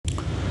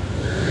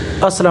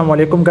Assalamu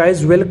alaikum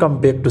guys,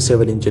 welcome back to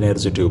Civil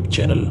Engineers YouTube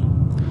channel.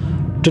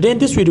 Today in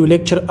this video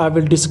lecture I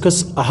will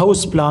discuss a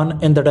house plan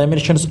in the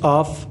dimensions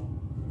of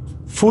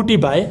 40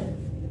 by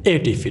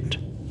 80 feet.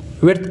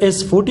 Width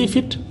is 40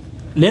 feet,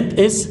 length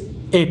is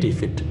 80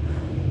 feet.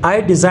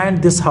 I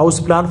designed this house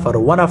plan for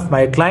one of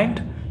my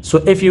client. So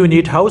if you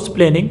need house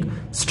planning,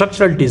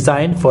 structural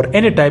design for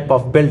any type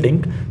of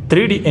building,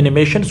 3D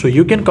animation, so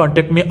you can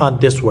contact me on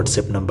this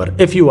WhatsApp number.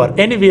 If you are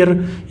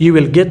anywhere, you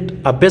will get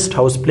a best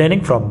house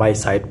planning from my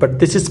side. But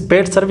this is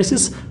paid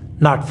services,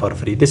 not for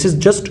free. This is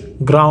just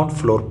ground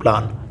floor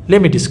plan.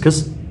 Let me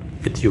discuss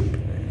with you.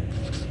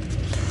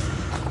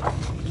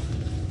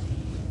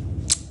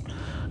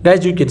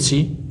 Guys, you can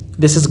see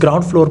this is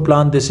ground floor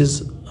plan. This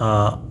is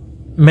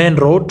main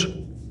road.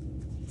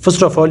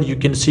 First of all, you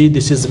can see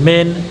this is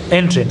main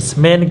entrance,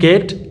 main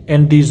gate,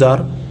 and these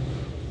are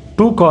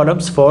two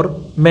columns for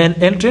main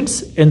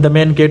entrance, and the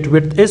main gate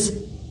width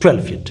is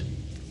 12 feet.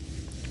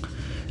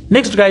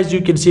 Next guys, you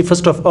can see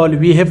first of all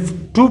we have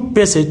two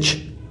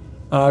passage,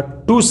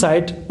 two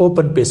side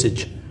open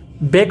passage.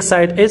 Back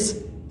side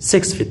is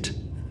 6 feet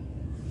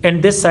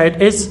and this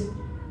side is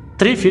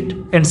 3 feet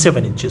and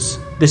 7 inches.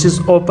 This is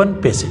open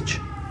passage.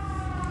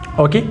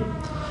 Okay.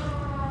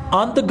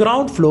 On the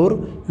ground floor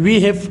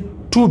we have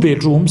 2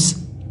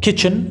 bedrooms,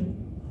 kitchen,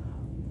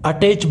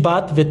 attached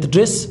bath with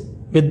dress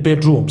with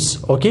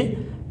bedrooms. Okay,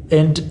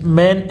 and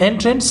main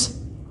entrance,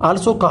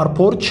 also car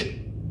porch.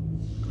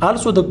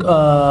 Also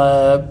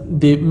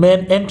the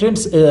main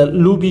entrance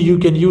lobby you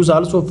can use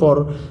also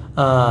for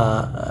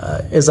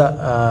as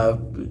a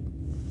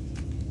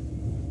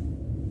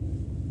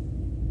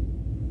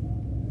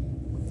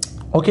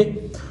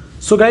okay.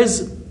 So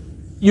guys,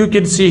 you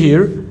can see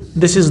here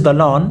this is the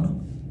lawn.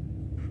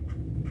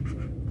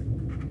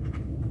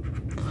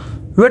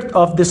 Width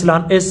of this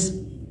lawn is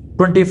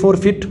 24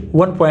 feet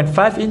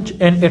 1.5 inch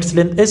and its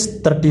length is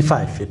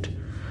 35 feet.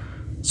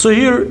 So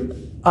here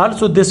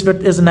also this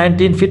width is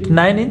 19 feet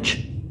 9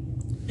 inch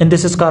and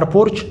this is car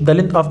porch. The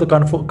length of the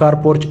car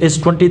porch is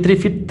 23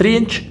 feet 3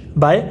 inch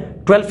by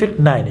 12 feet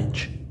 9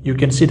 inch. You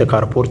can see the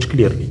car porch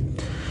clearly.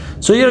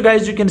 So here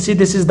guys, you can see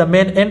this is the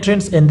main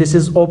entrance and this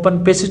is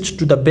open passage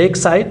to the back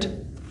side.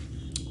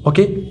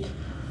 Okay,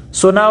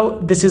 so now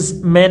this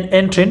is main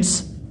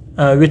entrance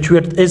which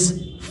width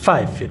is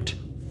 5 feet.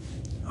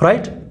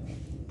 Right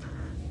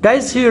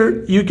guys,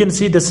 here you can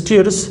see the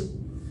stairs.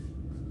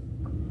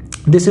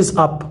 This is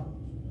up.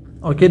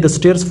 Okay, the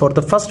stairs for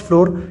the first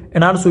floor,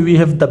 and also we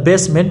have the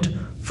basement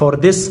for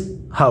this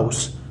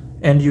house,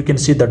 and you can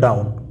see the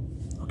down.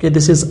 Okay,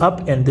 this is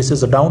up and this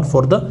is a down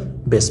for the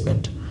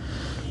basement.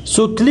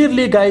 So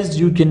clearly guys,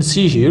 you can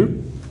see here,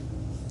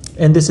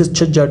 and this is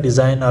Chajja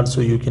design.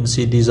 Also you can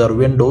see these are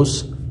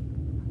windows.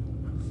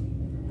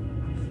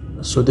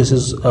 So this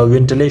is a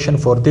ventilation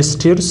for this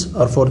stairs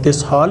or for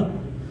this hall.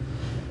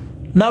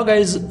 Now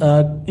guys,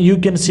 you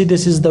can see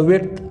this is the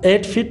width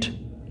 8 feet,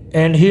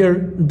 and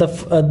here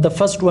the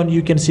first one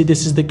you can see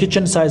this is the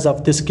kitchen. Size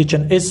of this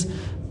kitchen is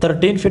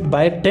 13 feet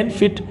by 10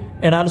 feet,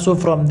 and also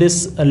from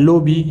this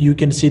lobby you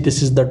can see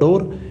this is the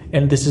door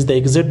and this is the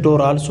exit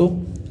door also.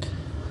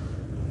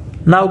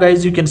 Now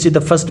guys, you can see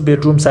the first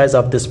bedroom. Size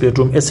of this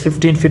bedroom is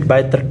 15 feet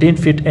by 13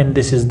 feet, and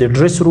this is the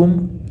dress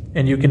room,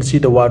 and you can see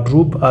the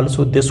wardrobe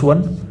also. This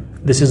one,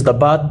 this is the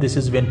bath. This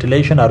is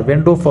ventilation or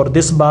window for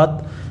this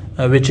bath,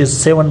 which is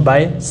 7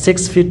 by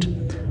 6 feet.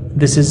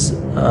 This is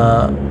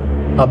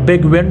a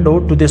big window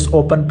to this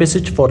open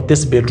passage for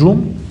this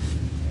bedroom.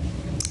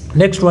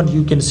 Next one,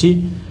 you can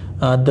see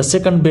the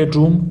second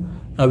bedroom,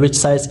 which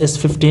size is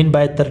 15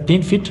 by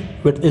 13 feet,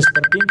 width is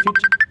 13 feet,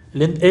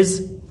 length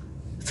is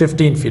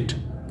 15 feet.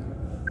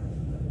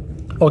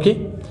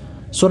 Okay,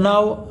 so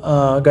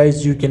now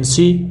guys, you can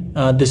see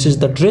this is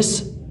the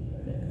dress,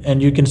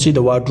 and you can see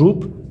the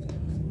wardrobe.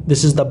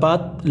 This is the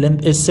bath,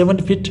 length is 7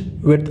 feet,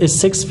 width is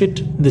 6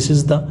 feet. This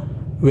is the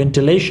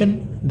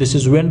ventilation. This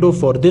is window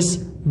for this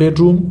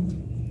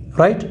bedroom,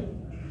 right?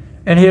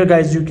 And here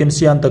guys, you can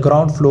see on the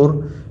ground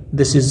floor,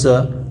 this is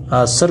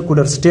a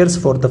circular stairs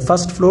for the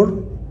first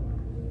floor.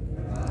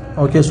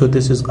 Okay, so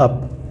this is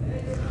up.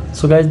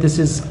 So guys, this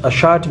is a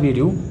short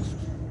video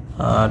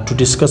to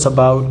discuss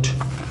about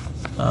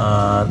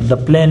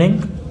the planning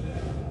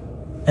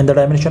and the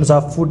dimensions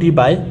of 40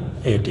 by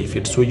 80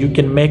 feet. So you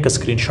can make a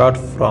screenshot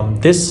from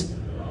this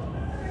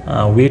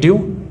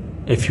video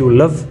if you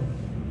love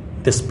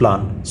this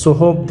plan. So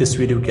hope this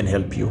video can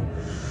help you.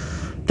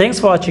 Thanks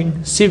for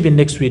watching. See you in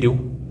next video.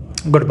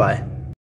 Goodbye.